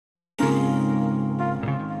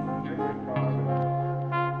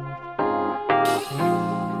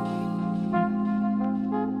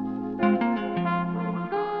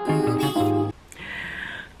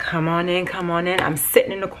Come on in, come on in. I'm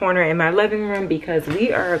sitting in the corner in my living room because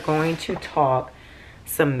we are going to talk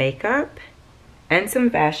some makeup and some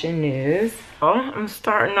fashion news. I'm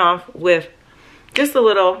starting off with just a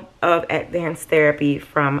little of advanced therapy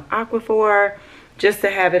from Aquaphor, just to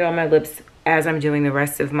have it on my lips as I'm doing the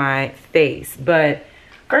rest of my face. But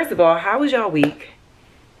first of all, how was y'all week?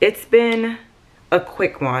 It's been a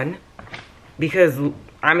quick one because,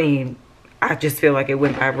 I mean, I just feel like it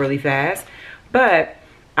went by really fast. But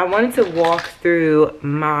I wanted to walk through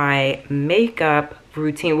my makeup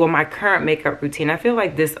routine, well, my current makeup routine. I feel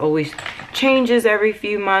like this always changes every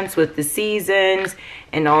few months with the seasons,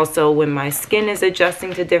 and also when my skin is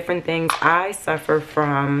adjusting to different things. I suffer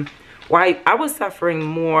from, well, I was suffering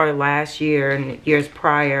more last year and years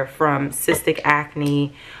prior from cystic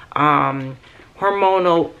acne,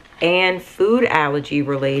 hormonal and food allergy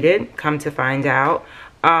related, come to find out.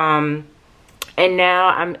 And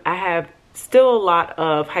now I have still a lot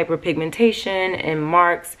of hyperpigmentation and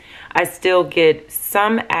marks. I still get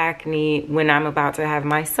some acne when I'm about to have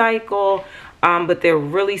my cycle, but they're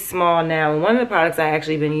really small now. And one of the products I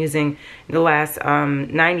actually been using the last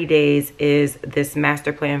 90 days is this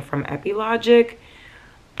master plan from Epilogic.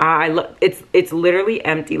 It's literally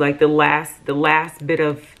empty. Like the last bit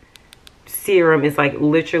of serum is like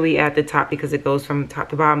literally at the top because it goes from top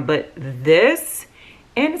to bottom. But this,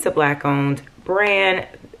 and it's a black owned brand.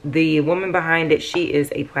 The woman behind it, she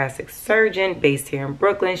is a plastic surgeon based here in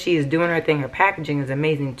Brooklyn. She is doing her thing. Her packaging is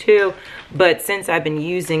amazing too. But since I've been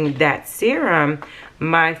using that serum,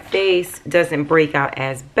 my face doesn't break out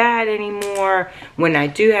as bad anymore. When I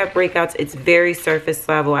do have breakouts, it's very surface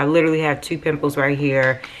level. I literally have 2 pimples right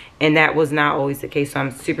here, and that was not always the case, so I'm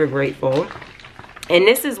super grateful. And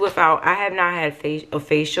this is without, I have not had a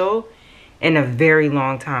facial in a very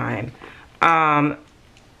long time.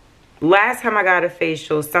 Last time I got a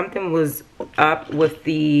facial, something was up with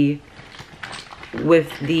the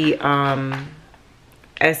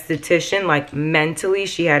esthetician, like mentally.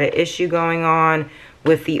 She had an issue going on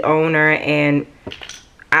with the owner, and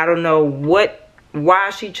I don't know why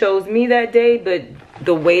she chose me that day, but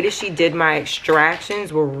the way that she did my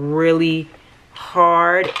extractions were really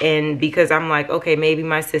hard. And because I'm like, okay, maybe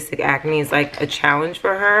my cystic acne is like a challenge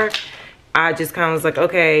for her, I just kind of was like,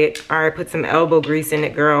 okay, all right, put some elbow grease in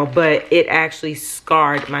it, girl. But it actually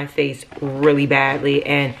scarred my face really badly,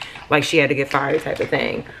 and like she had to get fired type of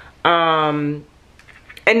thing. And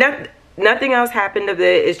nothing else happened of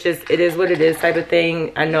it. It's just, it is what it is type of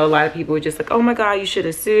thing. I know a lot of people were just like, oh my God, you should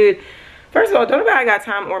have sued. First of all, don't nobody got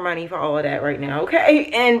time or money for all of that right now, okay?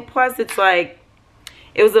 And plus, it's like,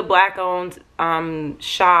 it was a black owned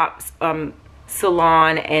shop,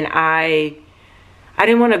 salon, and I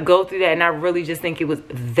didn't want to go through that, and I really just think it was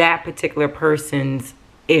that particular person's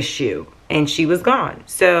issue, and she was gone.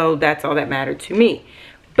 So that's all that mattered to me.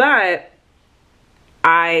 But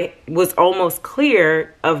I was almost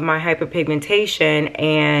clear of my hyperpigmentation,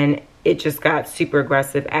 and it just got super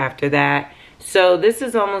aggressive after that. So this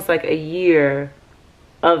is almost like a year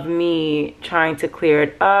of me trying to clear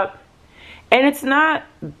it up. And it's not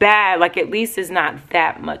bad, like at least it's not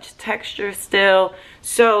that much texture still.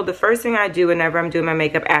 So the first thing I do whenever I'm doing my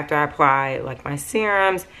makeup after I apply like my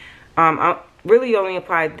serums, I'll really only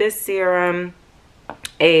apply this serum,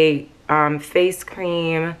 a face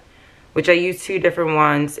cream, which I use 2 different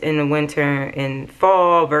ones in the winter and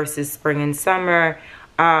fall versus spring and summer.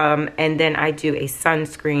 And then I do a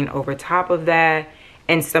sunscreen over top of that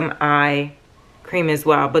and some eye cream as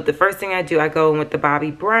well. But the first thing I do, I go in with the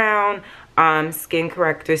Bobbi Brown skin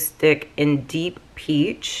corrector stick in deep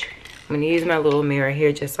peach. I'm gonna use my little mirror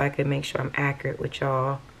here just so I can make sure I'm accurate with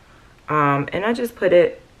y'all. And I just put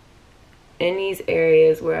it in these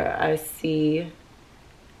areas where I see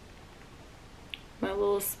my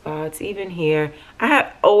little spots, even here. I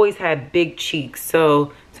have always had big cheeks,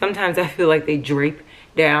 so sometimes I feel like they drape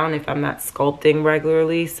down if I'm not sculpting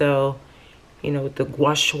regularly. So, you know, with the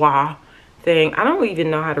gua sha thing, I don't even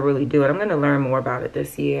know how to really do it. I'm gonna learn more about it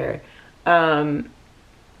this year.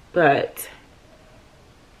 But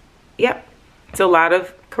yep, it's a lot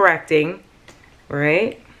of correcting,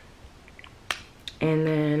 right? And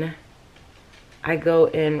then I go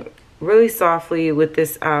in really softly with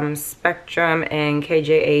this Spectrum and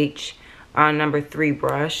KJH number 3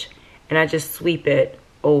 brush, and I just sweep it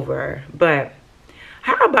over. But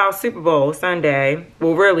how about Super Bowl Sunday?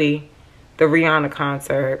 Well, really, the Rihanna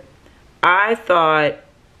concert. I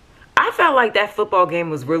felt like that football game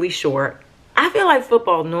was really short. I feel like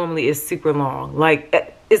football normally is super long.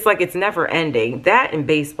 Like, it's like it's never ending. That and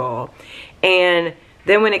baseball. And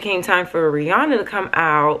then when it came time for Rihanna to come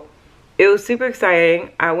out, it was super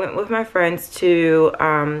exciting. I went with my friends to,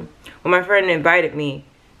 well, my friend invited me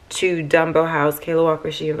to Dumbo House. Kayla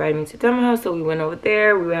Walker, she invited me to Dumbo House, so we went over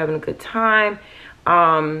there. We were having a good time.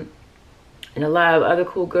 And a lot of other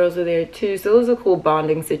cool girls were there too. So it was a cool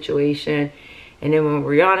bonding situation. And then when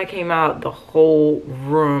Rihanna came out, the whole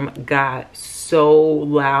room got so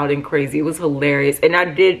loud and crazy. It was hilarious. And I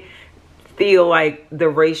did feel like the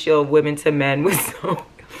ratio of women to men was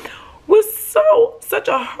such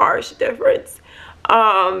a harsh difference.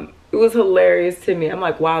 It was hilarious to me. I'm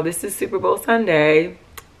like, wow, this is Super Bowl Sunday.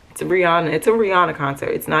 It's a Rihanna concert.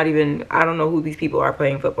 It's not even, I don't know who these people are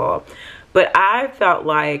playing football. But I felt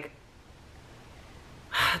like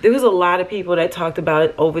there was a lot of people that talked about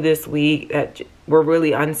it over this week that were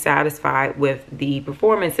really unsatisfied with the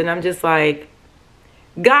performance. And I'm just like,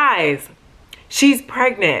 guys, she's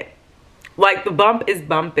pregnant. Like, the bump is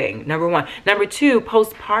bumping, number one. Number two,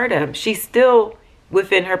 postpartum. She's still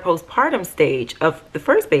within her postpartum stage of the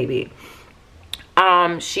first baby.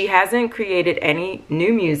 She hasn't created any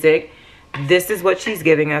new music. This is what she's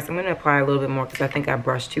giving us. I'm going to apply a little bit more because I think I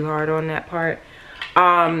brushed too hard on that part.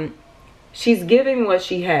 She's giving what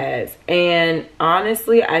she has. And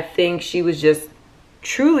honestly, I think she was just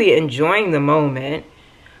truly enjoying the moment.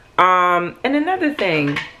 And another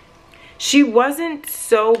thing, she wasn't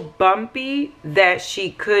so bumpy that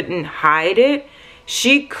she couldn't hide it.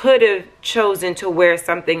 She could have chosen to wear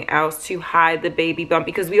something else to hide the baby bump,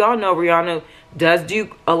 because we all know Rihanna does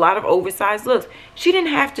do a lot of oversized looks. She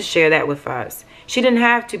didn't have to share that with us. She didn't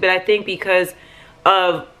have to, but I think because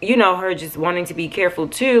of, you know, her just wanting to be careful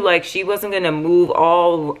too, like, she wasn't going to move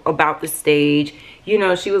all about the stage. You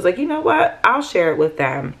know, she was like, you know what? I'll share it with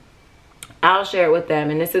them. I'll share it with them,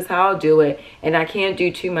 and this is how I'll do it, and I can't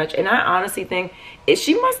do too much. And I honestly think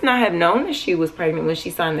she must not have known that she was pregnant when she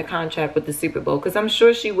signed the contract with the Super Bowl, because I'm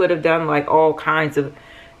sure she would have done like all kinds of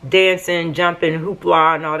dancing, jumping,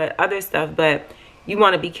 hoopla, and all that other stuff. But you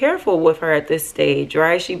want to be careful with her at this stage,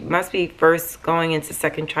 right? She must be first going into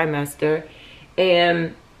second trimester.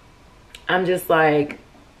 And I'm just like,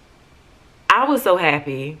 I was so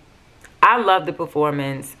happy. I love the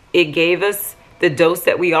performance. It gave us the dose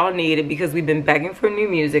that we all needed, because we've been begging for new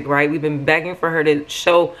music, right? We've been begging for her to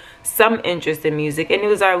show some interest in music, and it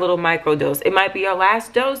was our little micro dose. It might be our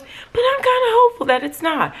last dose, but I'm kind of hopeful that it's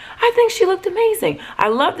not. I think she looked amazing. I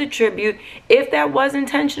love the tribute. If that was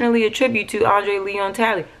intentionally a tribute to Andre Leon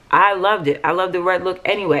Talley, I loved it. I love the red look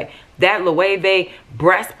anyway. That Loewe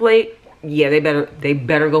breastplate, yeah, they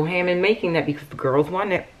better go ham in making that, because the girls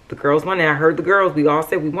want it. The girls want it. I heard the girls. We all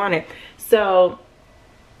said we want it. So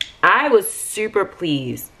I was super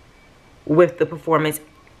pleased with the performance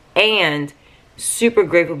and super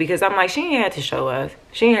grateful, because I'm like, she ain't had to show us.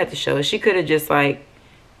 She ain't had to show us. She could have just like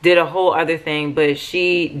did a whole other thing, but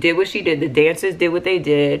she did what she did. The dancers did what they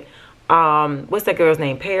did. What's that girl's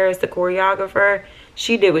name? Paris, the choreographer.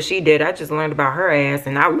 She did what she did. I just learned about her ass,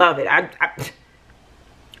 and I love it.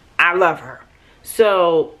 I love her.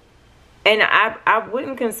 So, and I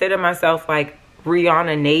wouldn't consider myself like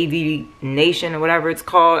Rihanna Navy Nation or whatever it's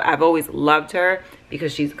called. I've always loved her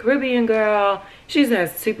because she's a Caribbean girl. She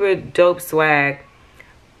has super dope swag.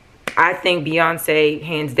 I think Beyonce,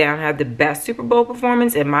 hands down, had the best Super Bowl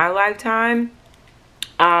performance in my lifetime.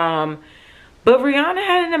 But Rihanna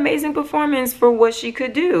had an amazing performance for what she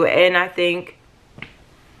could do. And I think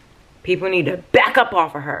people need to back up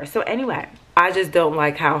off of her. So anyway, I just don't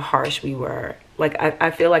like how harsh we were. Like, I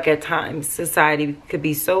feel like at times society could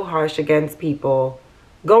be so harsh against people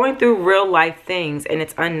going through real life things, and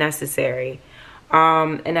it's unnecessary.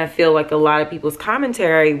 And I feel like a lot of people's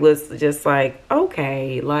commentary was just like,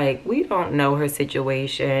 okay, like, we don't know her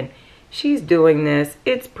situation. She's doing this.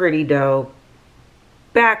 It's pretty dope.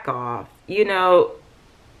 Back off. You know,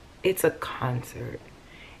 it's a concert.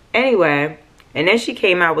 Anyway, and then she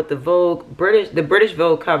came out with the British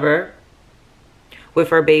Vogue cover with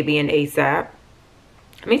her baby and ASAP.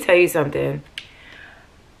 Let me tell you something.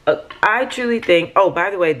 I truly think, oh,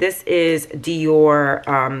 by the way, this is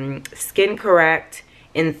Dior Skin Correct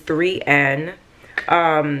in 3N.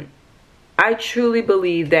 I truly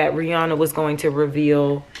believe that Rihanna was going to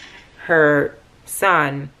reveal her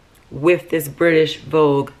son with this British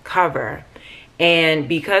Vogue cover. And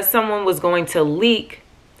because someone was going to leak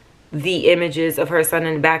the images of her son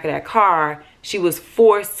in the back of that car, she was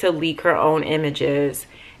forced to leak her own images.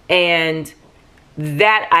 And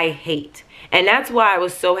that I hate. And that's why I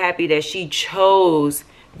was so happy that she chose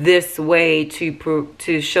this way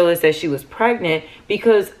to show us that she was pregnant,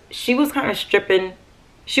 because she was kind of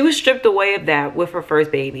she was stripped away of that with her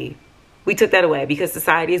first baby. We took that away because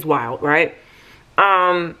society is wild, right?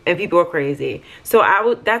 And people are crazy.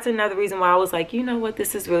 So that's another reason why I was like, you know what,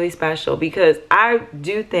 this is really special, because I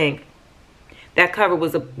do think that cover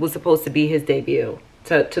was supposed to be his debut.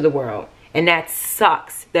 to the world. And that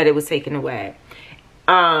sucks that it was taken away.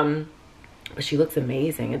 But she looks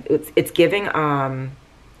amazing. It's giving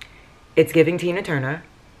Tina Turner,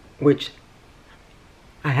 which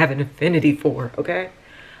I have an affinity for, okay?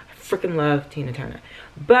 I freaking love Tina Turner.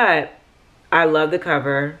 But I love the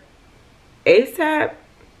cover. ASAP,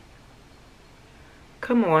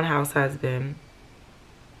 come on, house husband.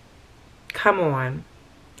 Come on.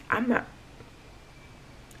 I'm not.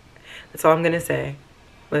 That's all I'm going to say.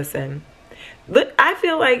 Listen. Look, I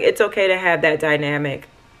feel like it's okay to have that dynamic.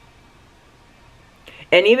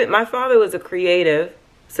 And even my father was a creative.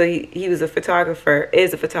 So he was a photographer,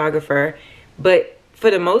 is a photographer. But for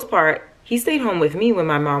the most part, he stayed home with me when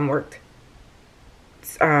my mom worked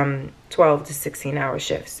 12 to 16 hour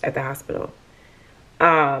shifts at the hospital.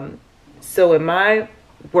 So in my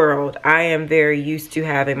world, I am very used to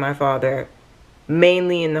having my father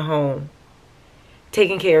mainly in the home,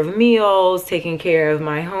 taking care of meals, taking care of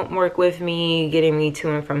my homework with me, getting me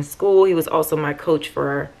to and from school. He was also my coach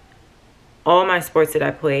for all my sports that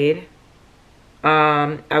I played.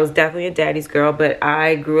 I was definitely a daddy's girl, but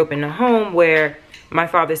I grew up in a home where my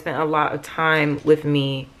father spent a lot of time with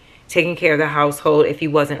me, taking care of the household if he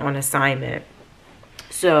wasn't on assignment.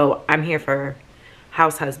 So I'm here for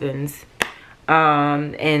house husbands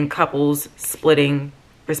and couples splitting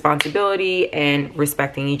responsibility and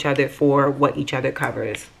respecting each other for what each other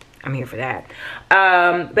covers. I'm here for that.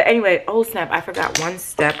 But anyway, oh snap, I forgot one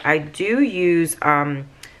step. I do use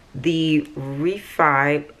the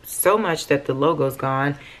Refi so much that the logo's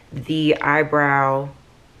gone, the eyebrow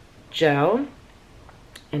gel,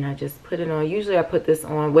 and I just put it on. Usually I put this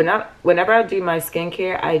on whenever I do my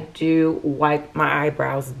skincare. I do wipe my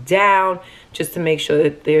eyebrows down just to make sure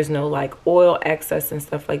that there's no like oil excess and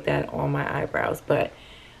stuff like that on my eyebrows. But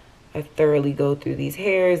I thoroughly go through these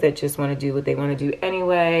hairs that just want to do what they want to do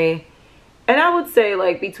anyway. And I would say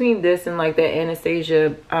like between this and like the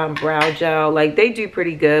Anastasia brow gel, like they do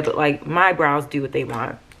pretty good, but like my brows do what they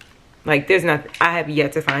want. Like there's nothing, I have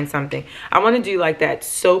yet to find something. I want to do like that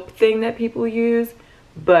soap thing that people use,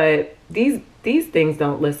 but these things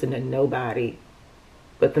don't listen to nobody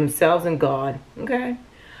but themselves and God, okay?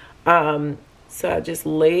 So I just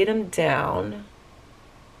laid them down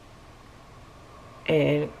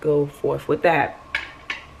and go forth with that.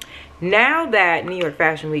 Now that New York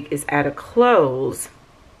Fashion Week is at a close,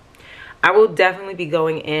 I will definitely be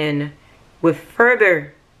going in with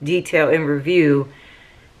further detail and review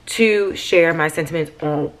to share my sentiments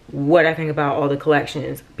on what I think about all the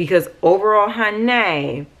collections. Because overall,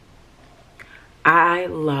 honey, I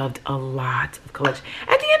loved a lot of collections.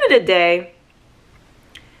 At the end of the day,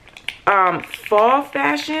 fall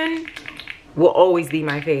fashion will always be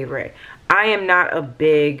my favorite. I am not a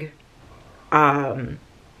big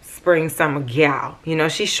spring summer gal, you know.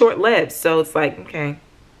 She's short-lived, so it's like, okay,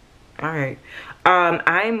 all right.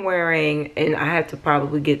 I'm wearing, and I have to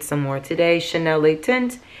probably get some more today, Chanel Le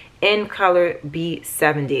Tint in color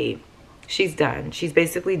B70. She's done. She's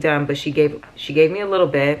basically done, but she gave me a little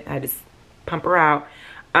bit. I just pump her out,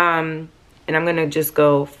 and I'm gonna just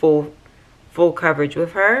go full coverage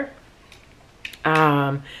with her.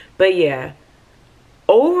 But yeah,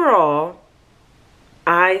 overall,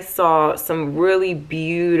 I saw some really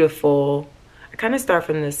beautiful, I kind of start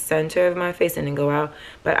from the center of my face and then go out,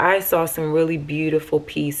 but I saw some really beautiful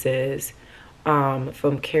pieces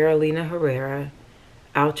from Carolina Herrera,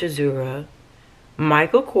 Alchazura.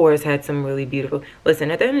 Michael Kors had some really beautiful, listen,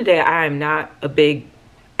 at the end of the day, I am not a big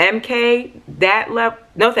MK, that level,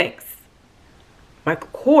 no thanks. Michael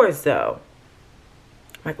Kors though,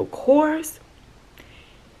 Michael Kors,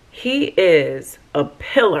 he is a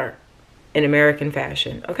pillar in American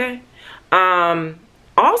fashion, okay?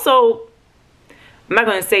 Also, I'm not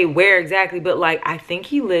gonna say where exactly, but like I think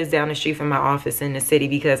he lives down the street from my office in the city,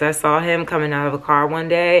 because I saw him coming out of a car one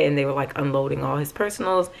day and they were like unloading all his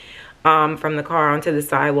personals from the car onto the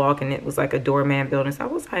sidewalk, and it was like a doorman building. So I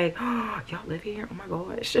was like, oh, y'all live here? Oh my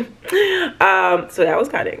gosh. So that was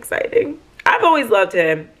kind of exciting. I've always loved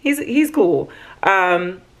him. He's cool.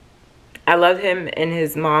 I love him and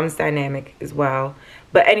his mom's dynamic as well.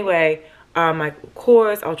 But anyway, Michael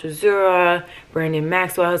Kors, Alchazura, Brandon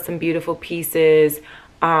Maxwell has some beautiful pieces.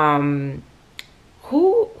 Who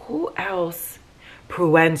else?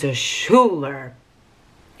 Proenza Schuler,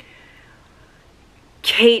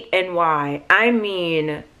 Kate NY. I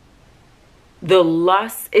mean, the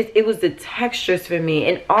lust, it was the textures for me.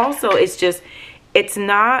 And also it's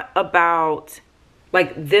not about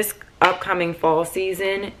like this upcoming fall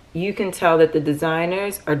season. You can tell that the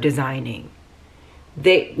designers are designing.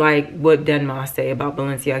 They, like what Denma say about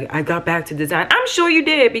Balenciaga, I got back to design. I'm sure you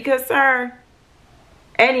did, because sir,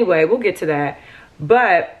 anyway, we'll get to that.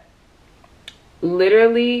 But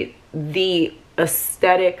literally the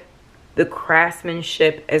aesthetic, the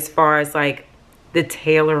craftsmanship, as far as like the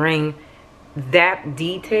tailoring, that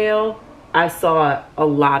detail, I saw a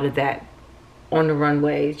lot of that on the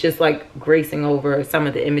runways, just like gracing over some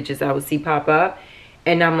of the images I would see pop up.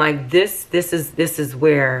 And I'm like, this is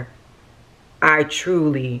where I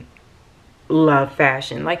truly love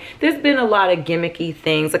fashion. Like, there's been a lot of gimmicky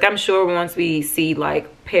things. Like, I'm sure once we see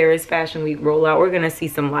like Paris Fashion Week roll out, we're gonna see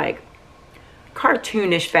some like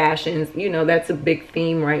cartoonish fashions. You know, that's a big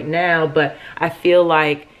theme right now. But I feel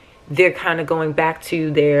like they're kind of going back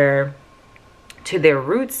to their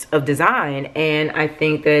roots of design, and I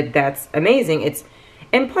think that that's amazing.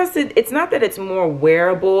 And plus it's not that it's more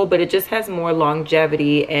wearable, but it just has more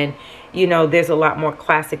longevity, and you know, there's a lot more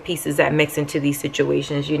classic pieces that mix into these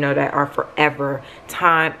situations, you know, that are forever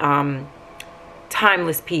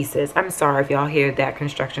timeless pieces. I'm sorry if y'all hear that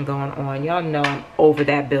construction going on. Y'all know I'm over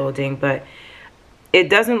that building, but it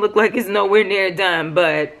doesn't look like it's nowhere near done,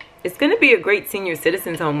 but it's gonna be a great senior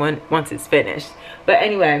citizens home once it's finished. But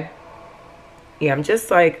anyway, yeah, I'm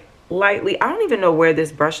just like lightly, I don't even know where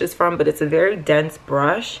this brush is from, but it's a very dense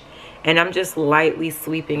brush, and I'm just lightly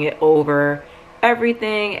sweeping it over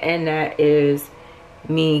everything, and that is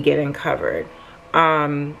me getting covered.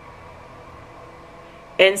 And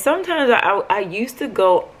sometimes I used to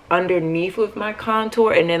go underneath with my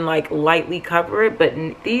contour and then like lightly cover it, but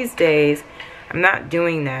these days I'm not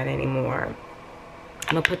doing that anymore.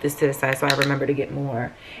 I'm gonna put this to the side so I remember to get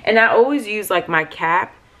more. And I always use like my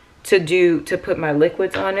cap to put my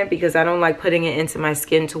liquids on it, because I don't like putting it into my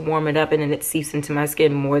skin to warm it up and then it seeps into my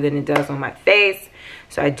skin more than it does on my face.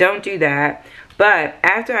 So I don't do that. But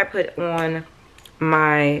after I put on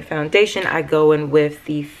my foundation, I go in with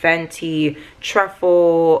the Fenty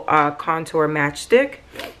Truffle Contour Matchstick,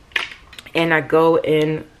 and I go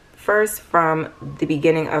in first from the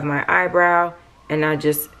beginning of my eyebrow, and I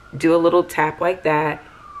just do a little tap like that,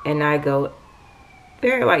 and I go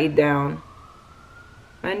very lightly down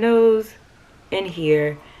my nose and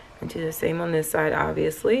here, and do the same on this side,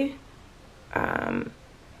 obviously.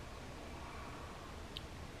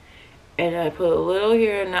 And I put a little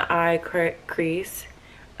here in the eye crease,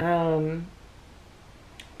 and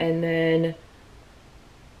then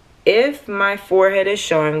if my forehead is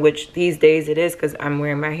showing, which these days it is because I'm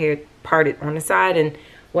wearing my hair parted on the side and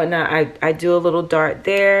whatnot, I do a little dart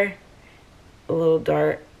there, a little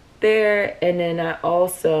dart there, and then I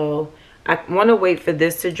want to wait for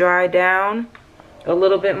this to dry down a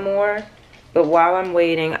little bit more. But while I'm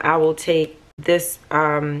waiting, I will take this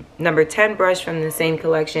number 10 brush from the same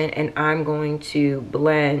collection, and I'm going to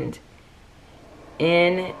blend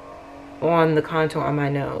in on the contour on my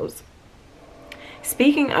nose.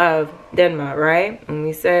 Speaking of Denma, right? And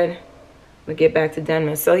we said we'll get back to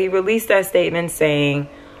Denma. So he released that statement saying,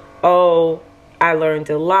 oh, I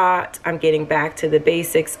learned a lot. I'm getting back to the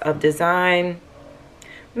basics of design.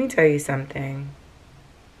 Let me tell you something.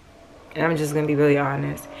 And I'm just going to be really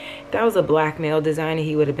honest. If that was a black male designer,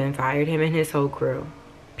 he would have been fired, him and his whole crew.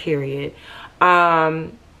 Period.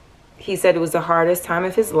 He said it was the hardest time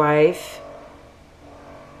of his life.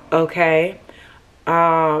 Okay.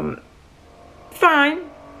 Fine.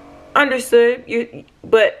 Understood.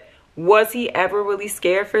 But was he ever really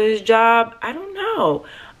scared for his job? I don't know.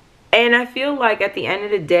 And I feel like at the end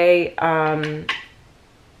of the day,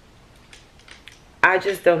 I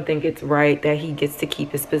just don't think it's right that he gets to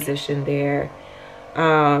keep his position there.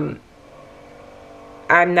 I'm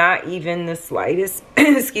not even the slightest,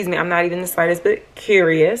 excuse me, I'm not even the slightest bit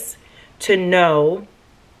curious to know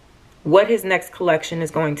what his next collection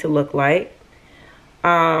is going to look like.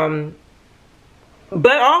 But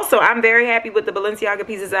also, I'm very happy with the Balenciaga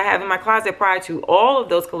pieces I have in my closet prior to all of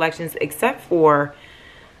those collections, except for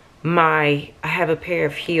I have a pair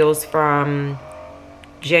of heels from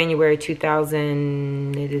January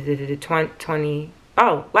 2020.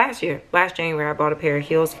 Oh, last January I bought a pair of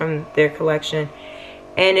heels from their collection,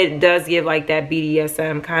 and it does give like that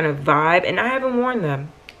BDSM kind of vibe, and I haven't worn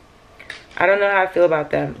them. I don't know how I feel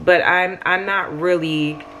about them, but I'm not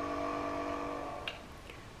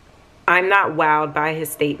wowed by his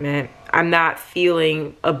statement. I'm not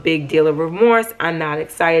feeling a big deal of remorse. I'm not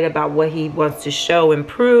excited about what he wants to show and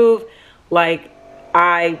prove. Like,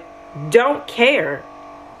 I don't care.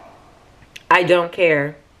 I don't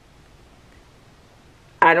care.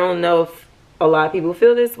 I don't know if a lot of people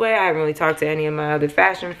feel this way. I haven't really talked to any of my other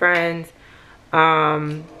fashion friends.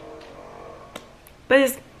 But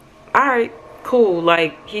it's all right, cool.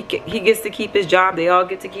 Like, he gets to keep his job. They all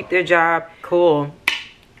get to keep their job. Cool.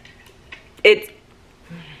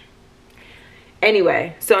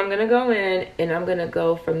 Anyway, so I'm gonna go in and I'm gonna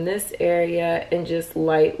go from this area and just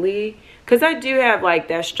lightly, because I do have like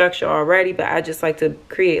that structure already, but I just like to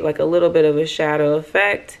create like a little bit of a shadow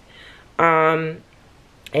effect. And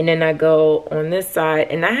then I go on this side,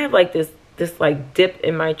 and I have like this like dip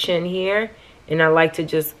in my chin here, and I like to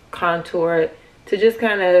just contour it to just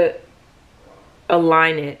kind of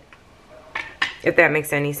align it, if that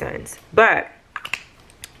makes any sense. But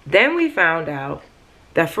then we found out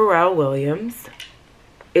that Pharrell Williams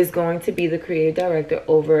is going to be the creative director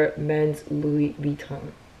over men's Louis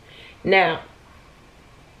Vuitton. Now,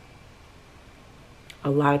 a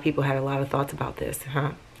lot of people had a lot of thoughts about this,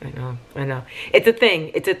 huh? I know. It's a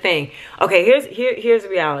thing. Okay, here's the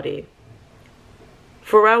reality.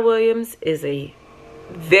 Pharrell Williams is a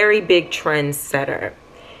very big trendsetter.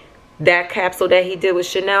 That capsule that he did with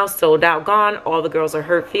Chanel, sold out, gone. All the girls are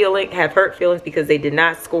have hurt feelings because they did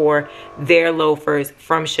not score their loafers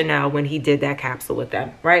from Chanel when he did that capsule with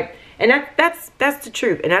them, right? And that's the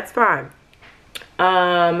truth, and that's fine.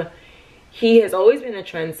 He has always been a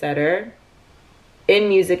trendsetter in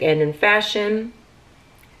music and in fashion.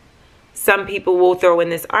 Some people will throw in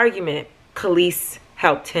this argument: Khalees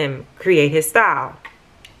helped him create his style.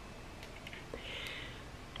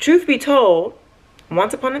 Truth be told,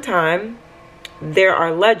 once upon a time, there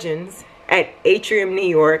are legends at Atrium, New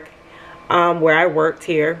York, where I worked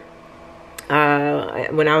here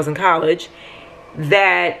when I was in college,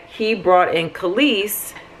 that he brought in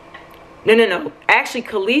Khalees. No. Actually,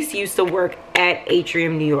 Khalees used to work at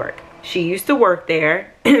Atrium, New York. She used to work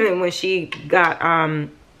there. And when she got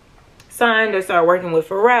signed or started working with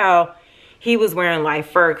Pharrell, he was wearing like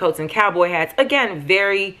fur coats and cowboy hats. Again,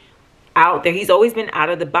 very out there. He's always been out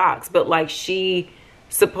of the box. But like, she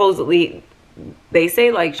supposedly, they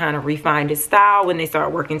say, like, trying to refine his style when they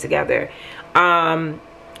start working together. And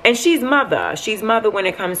she's mother when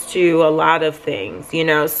it comes to a lot of things, you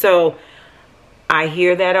know. So I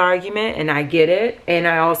hear that argument and I get it, and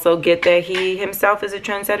I also get that he himself is a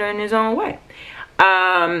trendsetter in his own way.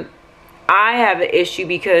 I have an issue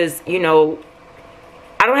because, you know,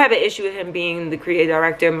 I don't have an issue with him being the creative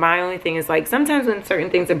director. My only thing is, like, sometimes when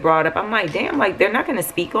certain things are brought up, I'm like, damn, like, they're not going to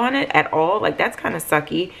speak on it at all. Like, that's kind of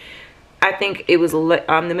sucky. I think it was the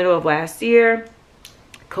middle of last year,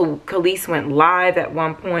 Khalees went live at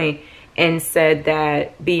one point and said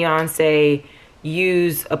that Beyonce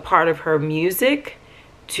used a part of her music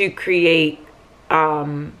to create, I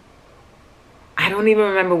don't even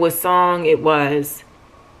remember what song it was.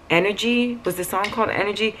 Energy? Was the song called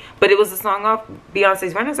Energy? But it was a song off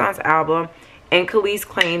Beyonce's Renaissance album. And Khalees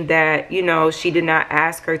claimed that, you know, she did not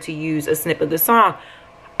ask her to use a snip of the song.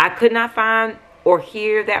 I could not find or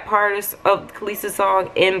hear that part of Khalees' song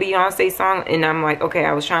in Beyonce's song. And I'm like, okay,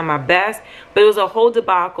 I was trying my best. But it was a whole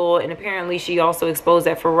debacle. And apparently she also exposed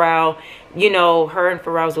that Pharrell, you know, her and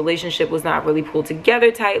Pharrell's relationship was not really pulled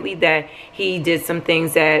together tightly. That he did some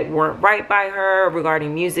things that weren't right by her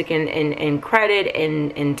regarding music and credit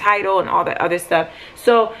and title and all that other stuff.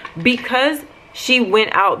 So because she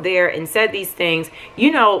went out there and said these things,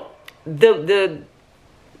 you know, the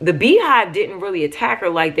Beehive didn't really attack her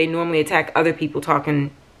like they normally attack other people talking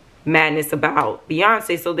madness about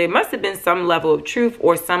Beyonce. So there must have been some level of truth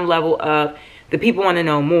or some level of the people want to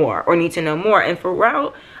know more or need to know more. And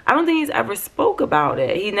Pharrell, I don't think he's ever spoke about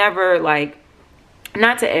it. He never, like,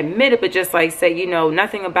 not to admit it, but just like say, you know,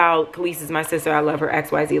 nothing about Khalees is my sister, I love her,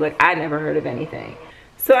 XYZ. Like, I never heard of anything.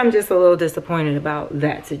 So I'm just a little disappointed about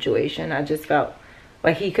that situation. I just felt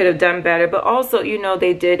like he could have done better. But also, you know,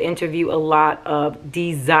 they did interview a lot of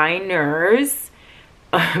designers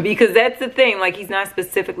because that's the thing. Like, he's not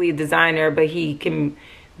specifically a designer, but he can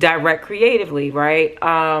direct creatively, right?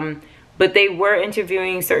 But they were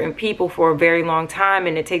interviewing certain people for a very long time,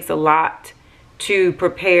 and it takes a lot to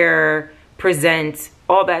prepare, present,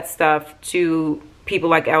 all that stuff to people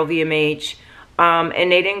like LVMH.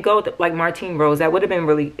 And they didn't go like Martine Rose. That would have been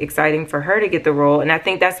really exciting for her to get the role. And I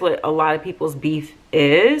think that's what a lot of people's beef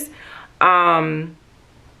is. But,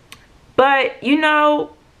 you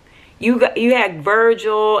know, you had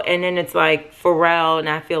Virgil, and then it's like Pharrell, and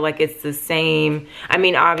I feel like it's the same. I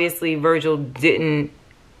mean, obviously, Virgil didn't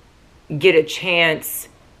get a chance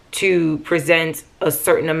to present a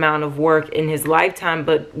certain amount of work in his lifetime,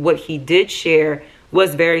 but what he did share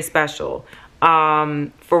was very special.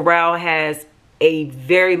 Pharrell has a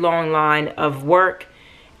very long line of work.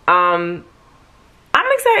 I'm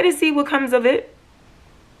excited to see what comes of it.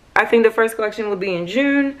 I think the first collection will be in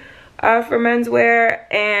June for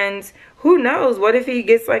menswear, and who knows, what if he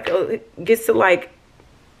gets to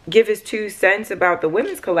give his 2 cents about the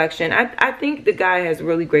women's collection. I think the guy has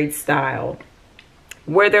really great style.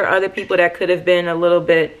 Were there other people that could have been a little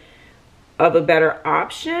bit of a better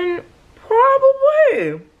option?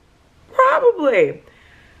 Probably.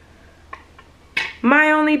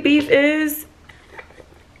 My only beef is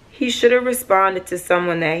he should have responded to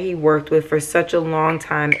someone that he worked with for such a long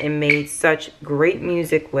time and made such great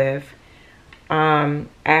music with,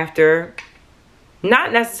 after,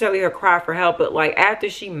 not necessarily her cry for help, but like after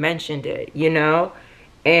she mentioned it, you know?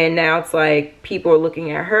 And now it's like people are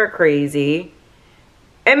looking at her crazy.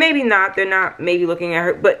 And maybe not, they're not maybe looking at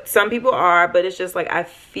her, but some people are. But it's just like, I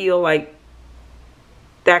feel like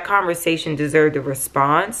that conversation deserved a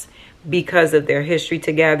response because of their history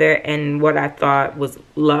together and what I thought was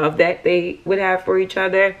love that they would have for each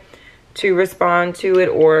other, to respond to it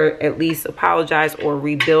or at least apologize or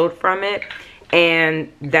rebuild from it.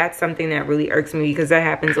 And that's something that really irks me, because that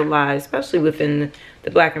happens a lot, especially within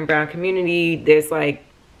the Black and brown community. There's like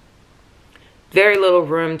very little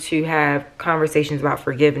room to have conversations about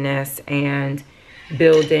forgiveness and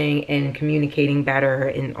building and communicating better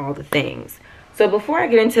and all the things. So before I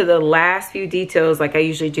get into the last few details, like I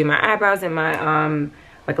usually do my eyebrows and my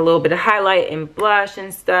like a little bit of highlight and blush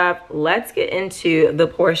and stuff, let's get into the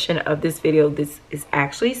portion of this video. This is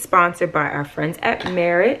actually sponsored by our friends at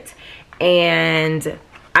Merit, and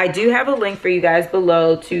I do have a link for you guys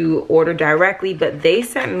below to order directly, but they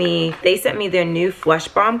sent me their new Flush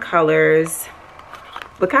Bomb colors.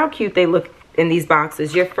 Look how cute they look in these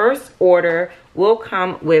boxes. Your first order will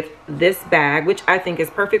come with this bag, which I think is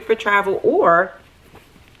perfect for travel, or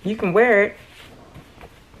you can wear it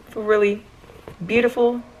for a really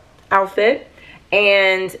beautiful outfit.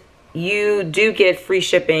 And you do get free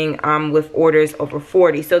shipping with orders over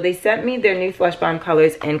 40. So they sent me their new Flush Bomb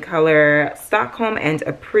colors in color Stockholm and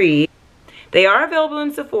Apres. They are available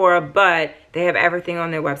in Sephora, but they have everything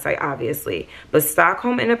on their website, obviously. But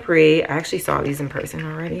Stockholm and Apres, I actually saw these in person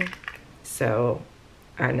already, so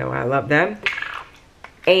I know I love them.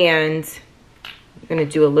 And I'm gonna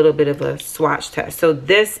do a little bit of a swatch test. So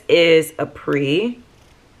this is Apres.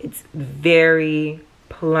 It's very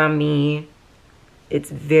plummy. It's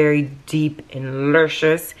very deep and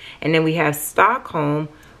luscious. And then we have Stockholm,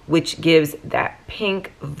 which gives that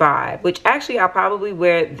pink vibe, which actually I'll probably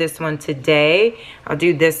wear this one today. I'll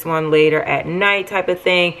do this one later at night type of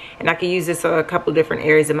thing. And I can use this on a couple different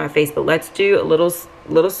areas of my face, but let's do a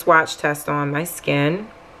little swatch test on my skin.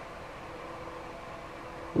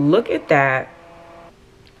 Look at that.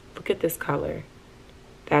 Look at this color.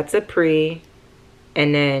 That's Apres.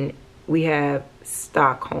 And then we have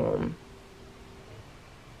Stockholm.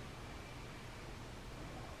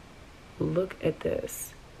 Look at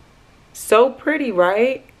this. So pretty,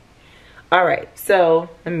 right? All right, so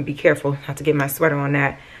let me be careful not to get my sweater on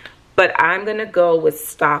that. But I'm gonna go with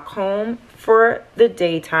Stockholm for the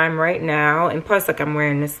daytime right now. And plus, like, I'm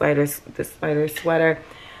wearing this lighter sweater.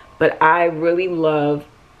 But I really love,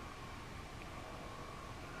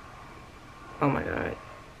 oh my God.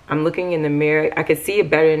 I'm looking in the mirror. I can see it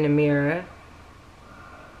better in the mirror.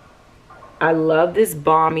 I love this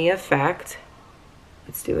balmy effect.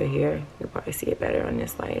 Let's do it here. You'll probably see it better on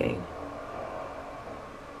this lighting.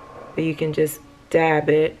 But you can just dab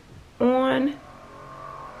it on.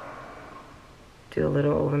 Do a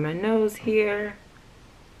little over my nose here.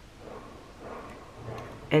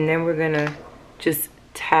 And then we're gonna just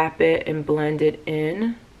tap it and blend it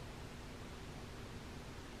in.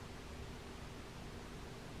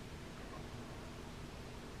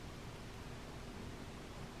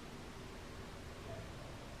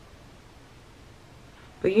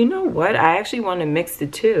 But you know what? I actually want to mix the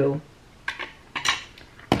two.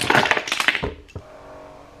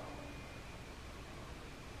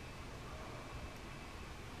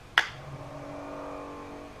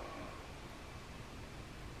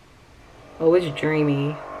 Oh, it's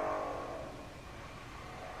dreamy.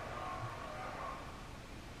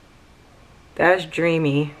 That's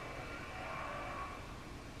dreamy.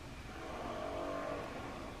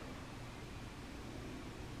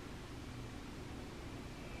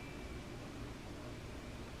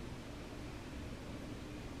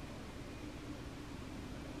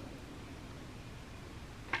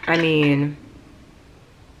 I mean,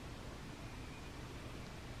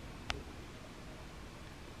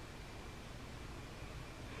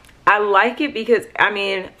 I like it because, I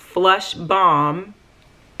mean, Flush Bomb,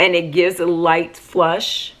 and it gives a light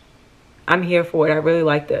flush. I'm here for it. I really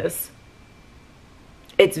like this.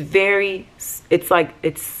 It's very, it's like,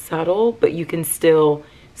 it's subtle, but you can still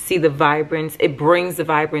see the vibrance. It brings the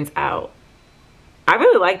vibrance out. I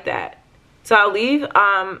really like that. So I'll leave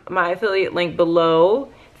my affiliate link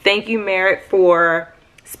below. Thank you, Merit, for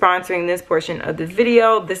sponsoring this portion of the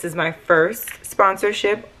video. This is my first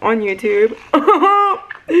sponsorship on YouTube.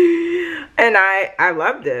 And I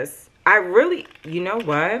love this. I really, you know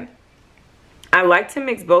what? I like to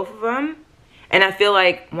mix both of them. And I feel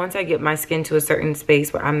like once I get my skin to a certain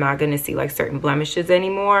space where I'm not going to see like certain blemishes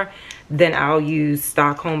anymore, then I'll use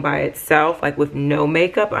Stockholm by itself, like with no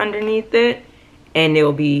makeup underneath it, and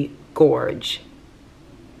it'll be gorge.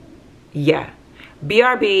 Yeah.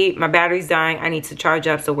 BRB, my battery's dying. I need to charge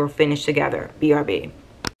up, so we're finished together. BRB.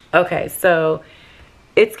 Okay, so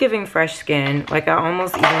it's giving fresh skin. Like I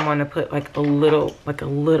almost even want to put like a little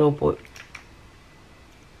bit.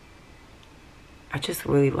 I just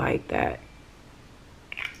really like that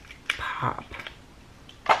pop.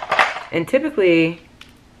 And typically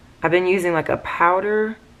I've been using like a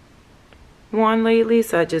powder one lately,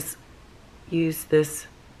 so I just use this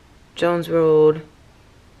Jones Road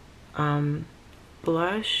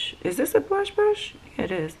blush. Is this a blush brush? Yeah,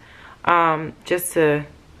 it is. Just to,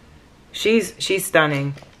 she's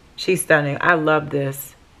stunning. She's stunning. I love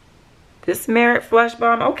this Merit Flush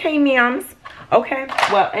Balm. Okay, meows. Okay,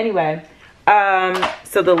 well, anyway,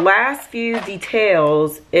 so the last few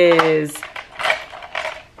details is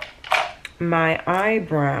my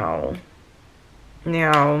eyebrow.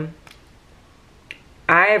 Now,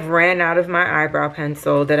 I have ran out of my eyebrow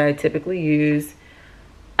pencil that I typically use,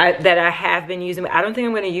 that I have been using. I don't think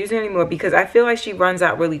I'm going to use it anymore because I feel like she runs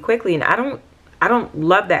out really quickly, and I don't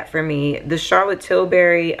love that for me. The Charlotte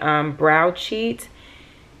Tilbury Brow Cheat,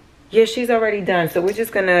 yeah, she's already done. So we're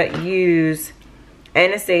just going to use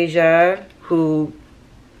Anastasia, who,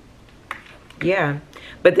 yeah.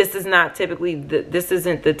 But this is not typically, this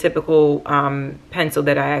isn't the typical pencil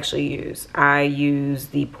that I actually use. I use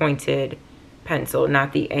the pointed pencil,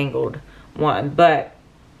 not the angled one. But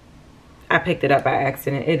I picked it up by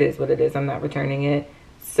accident. It is what it is. I'm not returning it.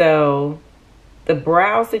 So the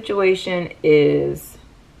brow situation is,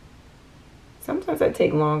 sometimes I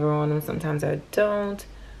take longer on them, sometimes I don't.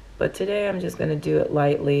 But today I'm just going to do it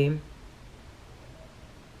lightly.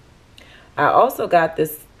 I also got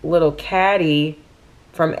this little caddy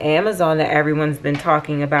from Amazon that everyone's been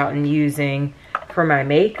talking about and using for my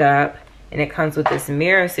makeup. And it comes with this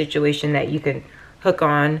mirror situation that you can hook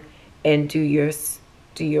on and do your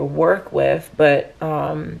work with. But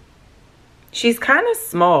she's kind of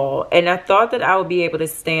small, and I thought that I would be able to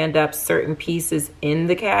stand up certain pieces in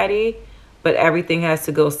the caddy, but everything has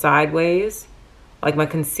to go sideways, like my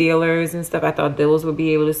concealers and stuff. I thought those would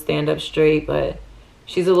be able to stand up straight, but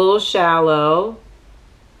she's a little shallow.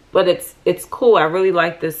 But it's cool. I really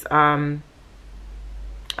like this. I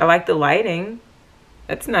like the lighting.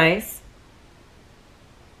 That's nice.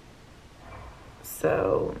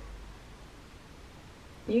 So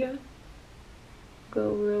yeah,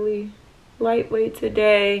 go really lightweight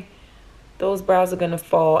today. Those brows are gonna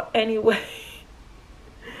fall anyway.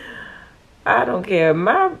 I don't care.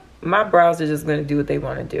 My brows are just gonna do what they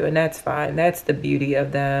want to do, and that's fine. That's the beauty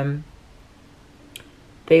of them.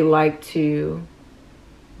 They like to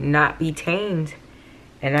not be tamed,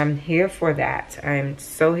 and I'm here for that. I'm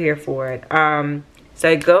so here for it. So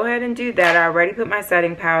I go ahead and do that. I already put my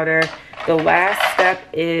setting powder. The last step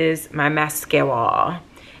is my mascara,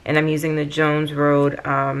 and I'm using the Jones Road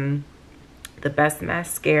the Best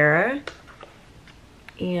Mascara,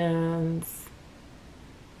 and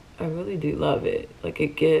I really do love it. Like,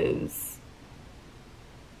 it gives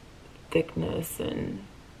thickness and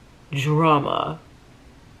drama.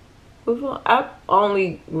 I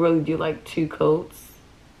only really do like 2 coats,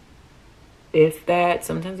 if that.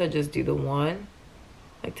 Sometimes I just do the one.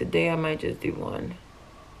 Like today I might just do one.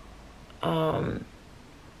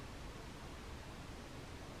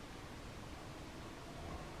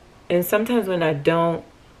 And sometimes when I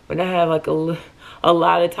have like a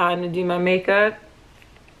lot of time to do my makeup,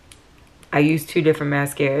 I use 2 different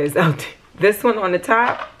mascaras. I'll do this one on the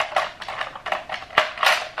top,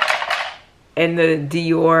 and the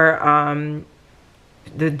Dior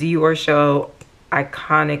Show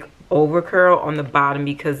Iconic Overcurl on the bottom,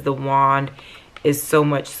 because the wand is so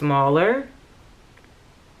much smaller.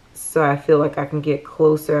 So I feel like I can get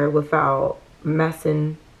closer without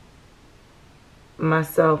messing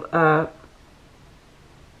myself up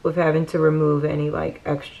with having to remove any like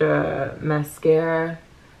extra mascara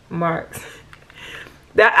marks.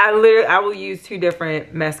 That I will use 2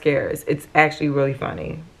 different mascaras. It's actually really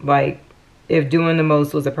funny. Like, if doing the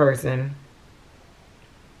most was a person.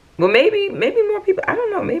 Well, maybe more people, I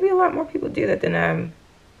don't know, maybe a lot more people do that than I'm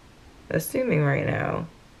assuming right now.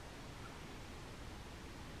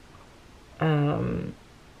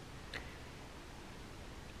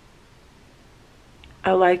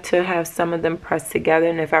 I like to have some of them pressed together,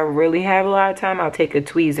 and if I really have a lot of time, I'll take a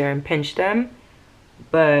tweezer and pinch them.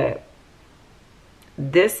 But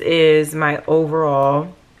this is my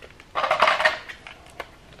overall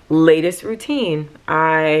latest routine.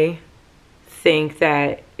 I think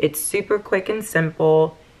that it's super quick and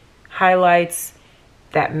simple. Highlights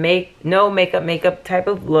that make no makeup type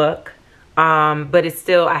of look. But it's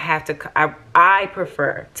still, I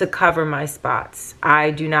prefer to cover my spots.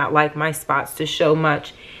 I do not like my spots to show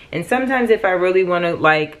much. And sometimes if I really want to,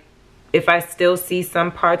 like, if I still see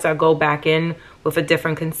some parts, I'll go back in with a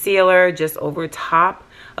different concealer just over top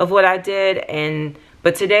of what I did.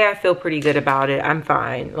 But today I feel pretty good about it. I'm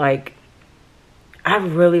fine. Like, I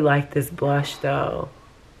really like this blush though.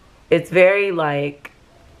 It's very like,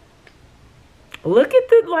 look at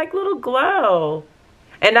the like little glow.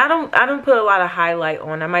 And I don't put a lot of highlight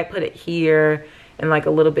on. I might put it here and like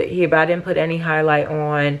a little bit here, but I didn't put any highlight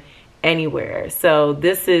on anywhere. So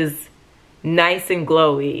this is nice and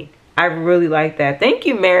glowy. I really like that. Thank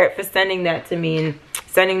you, Merit, for sending that to me and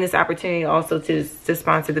sending this opportunity also to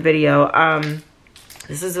sponsor the video.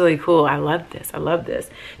 This is really cool. I love this. I love this.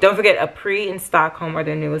 Don't forget, Apres and Stockholm are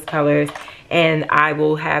their newest colors. And I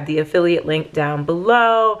will have the affiliate link down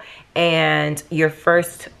below. And your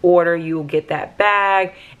first order, you will get that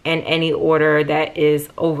bag. And any order that is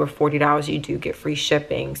over $40, you do get free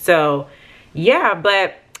shipping. So, yeah,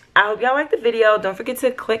 but I hope y'all like the video. Don't forget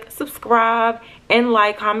to click subscribe and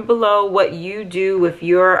like, comment below what you do with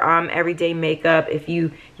your everyday makeup if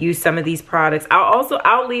you use some of these products.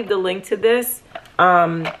 I'll leave the link to this.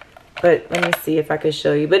 But let me see if I can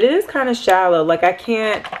show you. But it is kind of shallow. Like I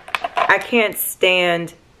can't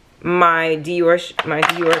stand my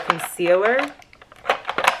Dior concealer.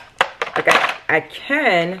 Like I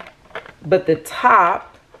can, but the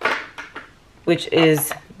top, which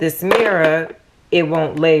is this mirror, it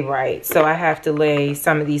won't lay right. So I have to lay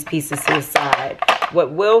some of these pieces to the side.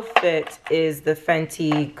 What will fit is the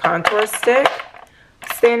Fenty contour stick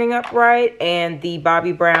standing upright and the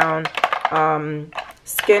Bobbi Brown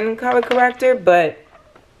skin color corrector, but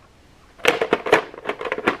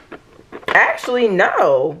actually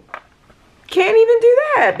no, can't even do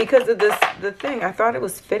that because of the thing. I thought it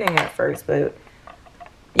was fitting at first, but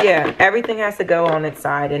yeah, everything has to go on its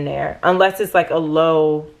side in there unless it's like a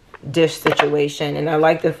low dish situation. And I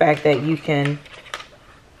like the fact that you can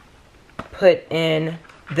put in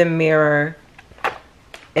the mirror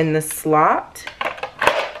in the slot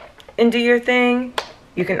and do your thing.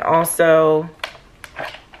 You can also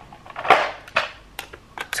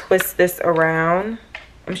twist this around.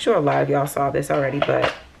 I'm sure a lot of y'all saw this already,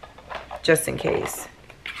 but just in case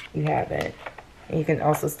you haven't. And you can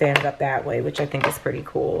also stand it up that way, which I think is pretty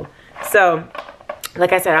cool. So,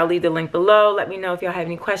 like I said, I'll leave the link below. Let me know if y'all have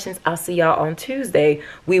any questions. I'll see y'all on Tuesday.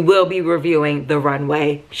 We will be reviewing the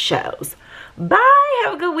runway shows. Bye.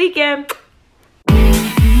 Have a good weekend.